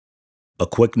A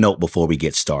quick note before we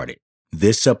get started.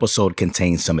 This episode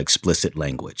contains some explicit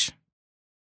language.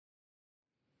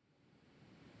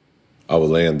 I was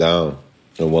laying down,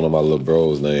 and one of my little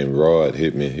bros named Rod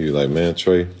hit me. He was like, "Man,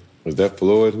 Trae, was that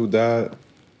Floyd who died?"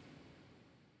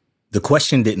 The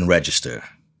question didn't register.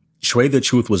 Trae the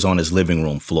Truth was on his living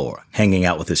room floor, hanging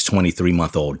out with his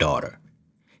 23-month-old daughter.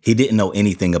 He didn't know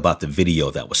anything about the video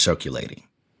that was circulating.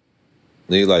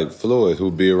 And he like, "Floyd,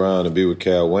 who'd be around and be with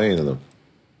Cal Wayne and them."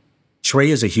 Trae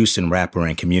is a Houston rapper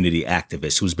and community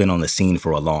activist who's been on the scene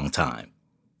for a long time.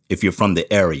 If you're from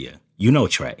the area, you know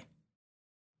Trae.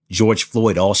 George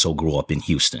Floyd also grew up in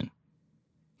Houston.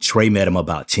 Trae met him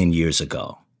about 10 years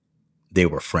ago. They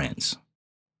were friends.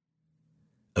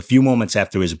 A few moments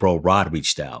after his bro Rod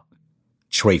reached out,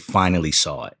 Trae finally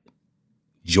saw it.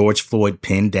 George Floyd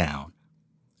pinned down,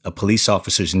 a police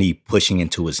officer's knee pushing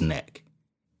into his neck,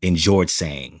 and George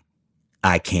saying,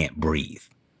 "I can't breathe."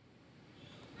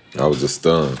 I was just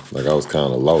stunned, like I was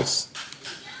kind of lost.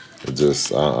 It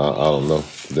just, I don't know.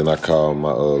 Then I called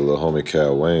my little homie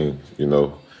Cal Wayne,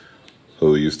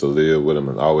 who used to live with him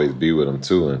and always be with him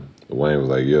too. And Wayne was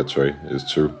like, "Yeah, Trae, it's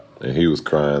true." And he was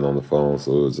crying on the phone,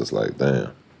 so it was just like,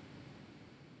 damn.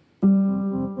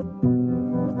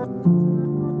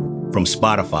 From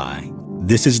Spotify,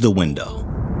 this is The Window.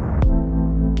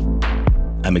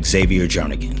 I'm Xavier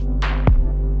Jernigan.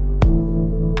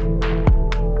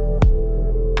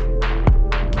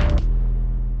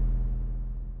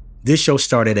 This show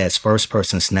started as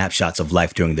first-person snapshots of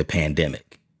life during the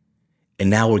pandemic. And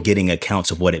now we're getting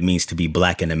accounts of what it means to be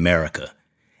Black in America,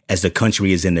 as the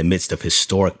country is in the midst of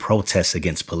historic protests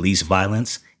against police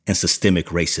violence and systemic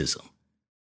racism.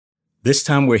 This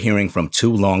time we're hearing from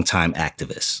two longtime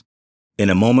activists.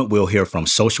 In a moment, we'll hear from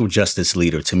social justice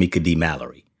leader Tamika D.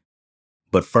 Mallory.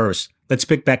 But first, let's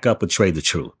pick back up with Trae the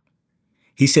Truth.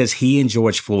 He says he and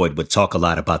George Floyd would talk a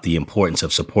lot about the importance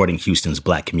of supporting Houston's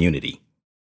Black community.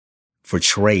 For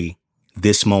Trae,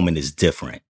 this moment is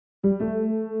different.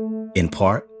 In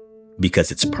part, because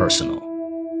it's personal.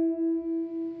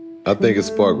 I think it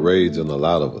sparked rage in a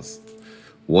lot of us.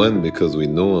 One, because we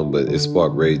knew him, but it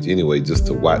sparked rage anyway just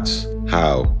to watch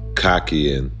how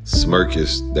cocky and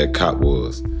smirkish that cop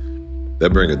was.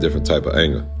 That brings a different type of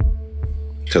anger.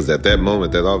 Because at that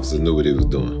moment, that officer knew what he was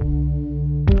doing.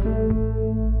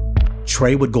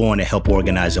 Trae would go on to help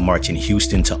organize a march in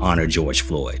Houston to honor George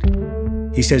Floyd.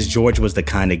 He says George was the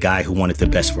kind of guy who wanted the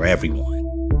best for everyone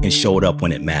and showed up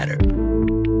when it mattered.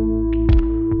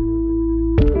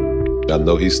 I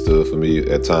know he stood for me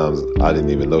at times. I didn't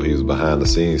even know he was behind the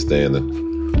scenes standing.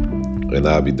 And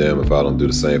I'll be damned if I don't do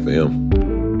the same for him.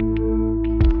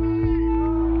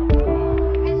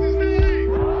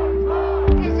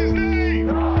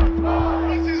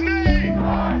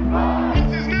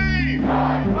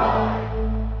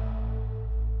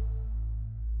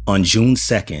 On June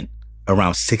 2nd,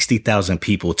 around 60,000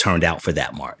 people turned out for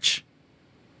that march.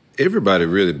 Everybody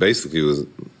really basically was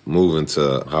moving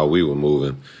to how we were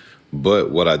moving.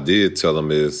 But what I did tell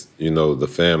them is, the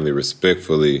family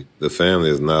respectfully, the family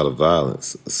is not a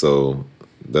violence. So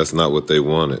that's not what they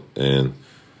wanted. And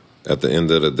at the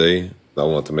end of the day, I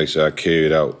wanted to make sure I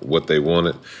carried out what they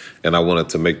wanted. And I wanted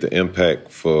to make the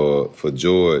impact for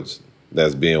George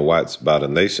that's being watched by the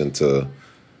nation to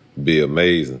be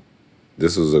amazing.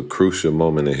 This was a crucial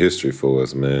moment in history for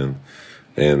us, man.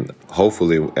 And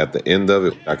hopefully at the end of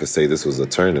it, I could say this was a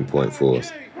turning point for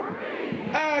us.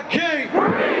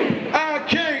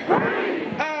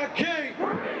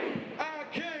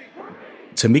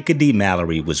 Tamika D.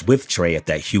 Mallory was with Trae at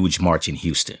that huge march in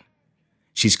Houston.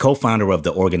 She's co-founder of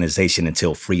the organization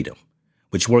Until Freedom,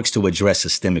 which works to address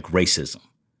systemic racism.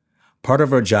 Part of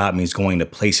her job means going to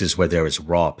places where there is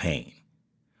raw pain,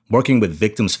 working with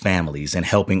victims' families and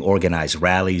helping organize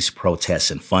rallies, protests,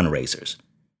 and fundraisers.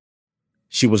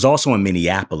 She was also in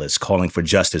Minneapolis calling for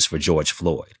justice for George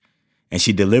Floyd, and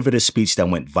she delivered a speech that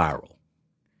went viral.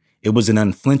 It was an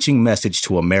unflinching message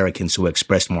to Americans who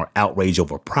expressed more outrage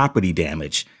over property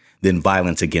damage than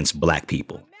violence against Black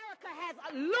people. America has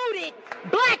looted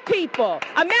Black people.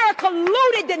 America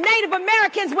looted the Native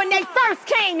Americans when they first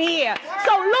came here.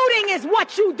 So looting is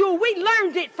what you do. We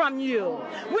learned it from you.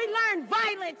 We learned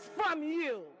violence from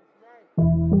you.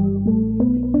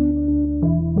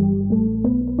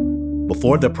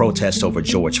 Before the protests over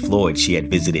George Floyd, she had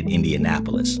visited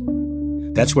Indianapolis.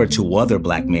 That's where two other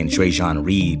Black men, Dre'Jon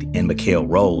Reed and Mikhail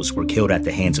Rose, were killed at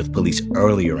the hands of police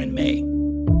earlier in May.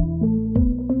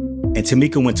 And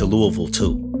Tamika went to Louisville,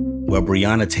 too, where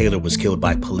Breonna Taylor was killed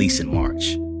by police in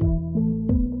March.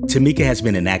 Tamika has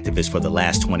been an activist for the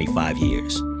last 25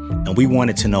 years, and we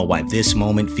wanted to know why this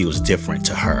moment feels different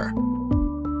to her.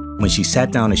 When she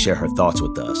sat down to share her thoughts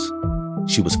with us,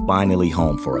 she was finally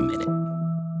home for a minute.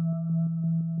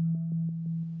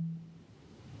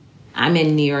 I'm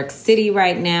in New York City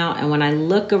right now, and when I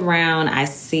look around, I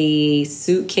see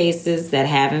suitcases that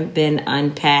haven't been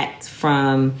unpacked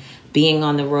from being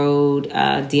on the road,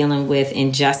 dealing with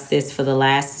injustice for the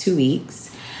last 2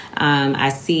 weeks. I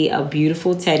see a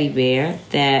beautiful teddy bear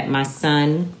that my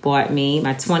son bought me,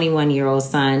 my 21-year-old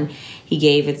son. He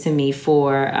gave it to me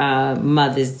for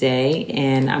Mother's Day,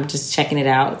 and I'm just checking it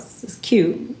out. It's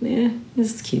cute. Yeah,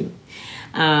 it's cute.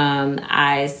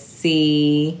 I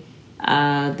see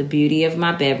the beauty of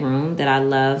my bedroom that I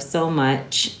love so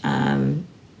much.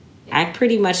 I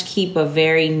pretty much keep a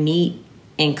very neat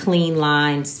and clean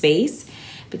lined space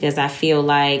because I feel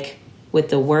like with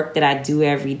the work that I do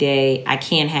every day, I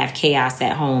can't have chaos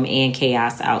at home and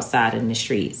chaos outside in the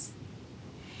streets.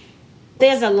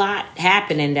 There's a lot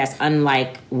happening that's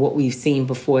unlike what we've seen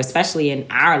before, especially in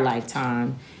our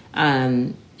lifetime.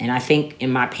 And I think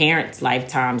in my parents'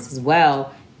 lifetimes as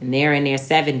well, and they're in their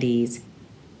 70s.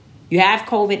 You have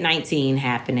COVID-19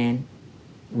 happening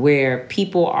where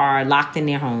people are locked in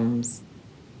their homes,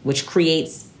 which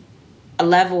creates a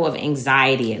level of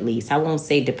anxiety, at least. I won't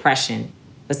say depression,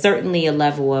 but certainly a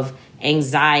level of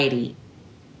anxiety.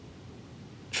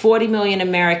 40 million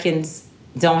Americans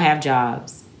don't have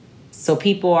jobs. So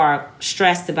people are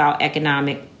stressed about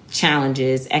economic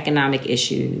challenges, economic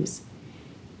issues.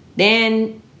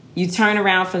 Then you turn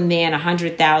around from there and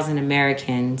 100,000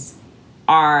 Americans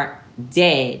are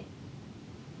dead.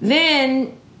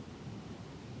 Then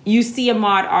you see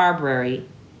Ahmaud Arbery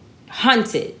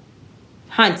hunted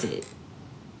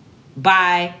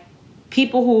by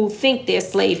people who think they're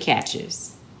slave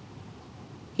catchers.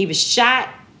 He was shot.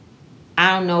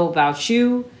 I don't know about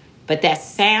you, but that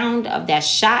sound of that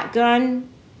shotgun,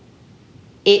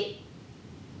 it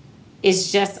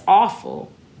is just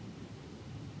awful.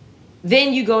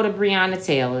 Then you go to Breonna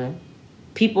Taylor.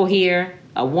 People hear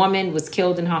a woman was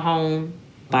killed in her home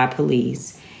by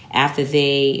police after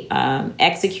they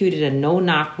executed a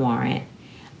no-knock warrant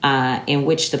in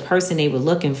which the person they were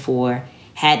looking for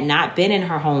had not been in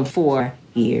her home for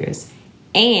years,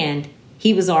 and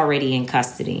he was already in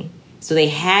custody. So they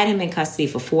had him in custody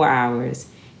for 4 hours,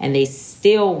 and they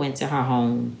still went to her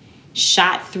home,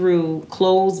 shot through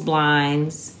closed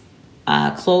blinds,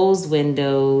 closed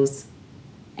windows,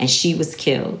 and she was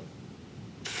killed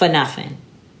for nothing.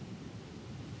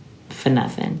 For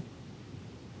nothing.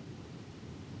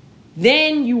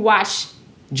 Then you watch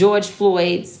George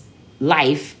Floyd's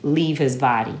life leave his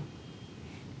body.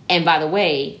 And by the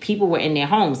way, people were in their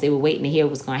homes. They were waiting to hear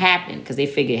what's going to happen because they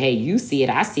figured, hey, you see it,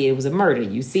 I see it. It was a murder.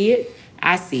 You see it,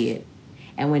 I see it.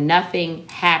 And when nothing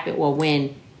happened, or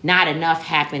when not enough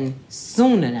happened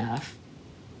soon enough,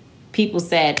 people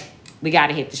said, we got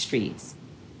to hit the streets.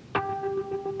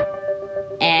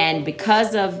 And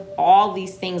because of all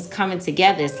these things coming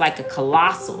together, it's like a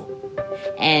colossal.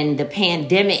 And the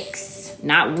pandemics,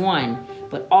 not one,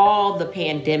 but all the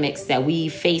pandemics that we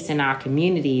face in our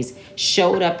communities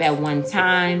showed up at one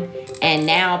time. And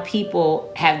now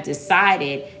people have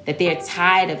decided that they're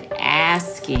tired of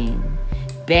asking,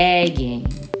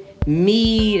 begging,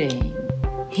 meeting,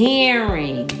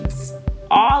 hearings,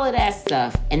 all of that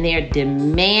stuff. And they're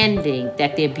demanding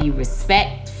that there be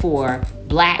respect for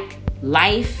Black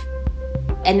life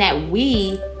and that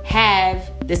we have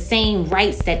the same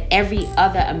rights that every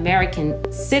other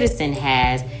American citizen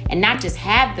has, and not just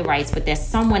have the rights, but that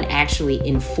someone actually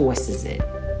enforces it.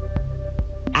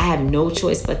 I have no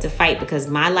choice but to fight because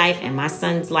my life and my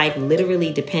son's life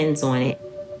literally depends on it.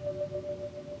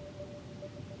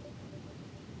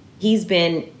 He's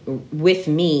been with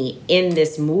me in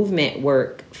this movement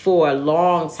work for a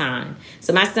long time.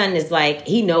 So my son is like,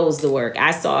 he knows the work.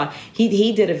 I saw,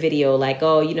 he did a video like,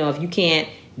 oh, you know, if you can't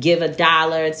give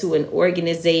 $1 to an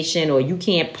organization, or you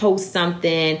can't post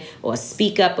something or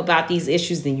speak up about these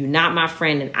issues, then you're not my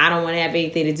friend and I don't want to have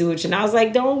anything to do with you. And I was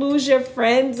like, don't lose your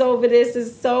friends over this.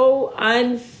 It's so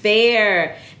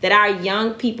unfair that our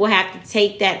young people have to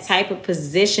take that type of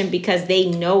position because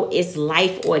they know it's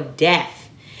life or death.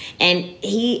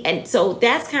 And so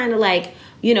that's kind of like,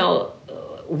 you know,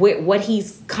 what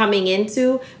he's coming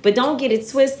into. But don't get it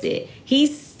twisted.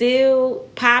 He's still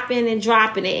popping and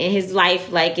dropping it in his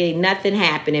life like ain't nothing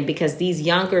happening, because these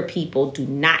younger people do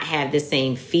not have the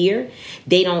same fear.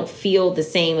 They don't feel the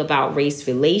same about race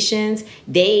relations.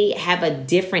 They have a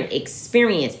different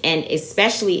experience. And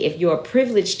especially if you're a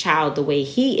privileged child the way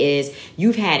he is,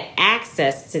 you've had access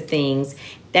access to things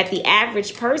that the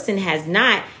average person has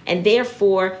not, and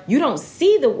therefore you don't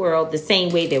see the world the same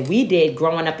way that we did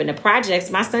growing up in the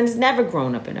projects. My son's never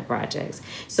grown up in the projects.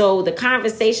 So the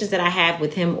conversations that I have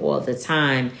with him all the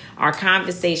time are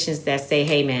conversations that say,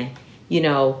 hey man, you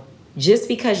know, just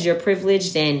because you're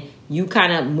privileged and you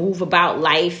kind of move about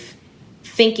life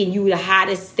thinking you the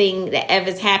hottest thing that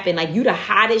ever's happened, like you the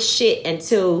hottest shit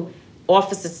until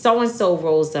Officer so-and-so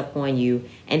rolls up on you.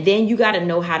 And then you got to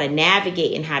know how to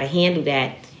navigate and how to handle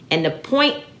that. And the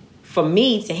point for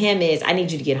me to him is, I need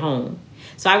you to get home.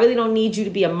 So I really don't need you to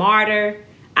be a martyr.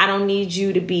 I don't need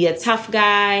you to be a tough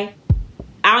guy.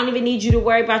 I don't even need you to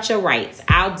worry about your rights.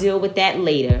 I'll deal with that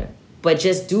later. But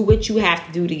just do what you have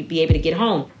to do to be able to get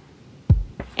home.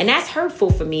 And that's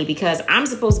hurtful for me because I'm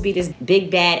supposed to be this big,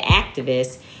 bad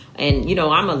activist. And, you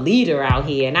know, I'm a leader out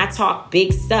here and I talk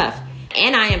big stuff.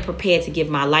 And I am prepared to give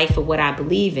my life for what I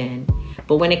believe in.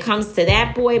 But when it comes to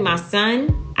that boy, my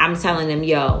son, I'm telling him,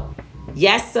 yo,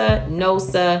 yes, sir, no,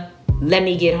 sir, let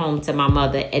me get home to my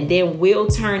mother. And then we'll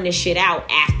turn the shit out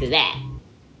after that.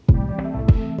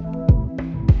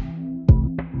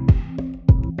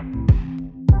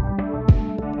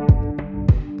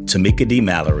 Tamika D.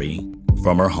 Mallory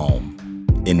from her home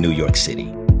in New York City.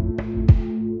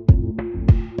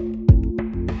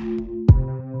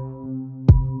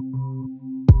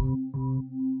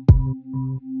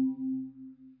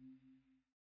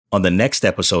 On the next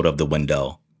episode of The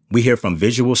Window, we hear from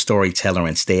visual storyteller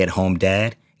and stay-at-home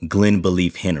dad, Glenn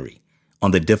Belief Henry,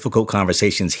 on the difficult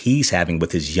conversations he's having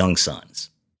with his young sons.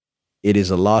 It is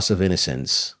a loss of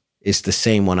innocence. It's the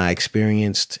same one I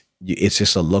experienced. It's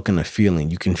just a look and a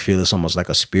feeling. You can feel it's almost like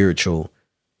it's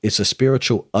a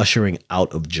spiritual ushering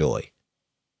out of joy.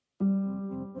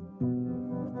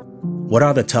 What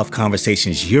are the tough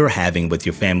conversations you're having with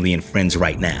your family and friends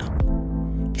right now?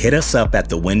 Hit us up at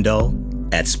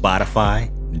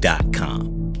thewindow@spotify.com.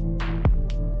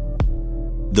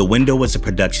 The Window is a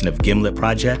production of Gimlet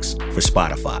Projects for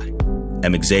Spotify.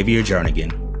 I'm Xavier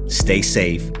Jernigan. Stay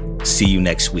safe. See you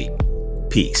next week.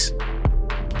 Peace.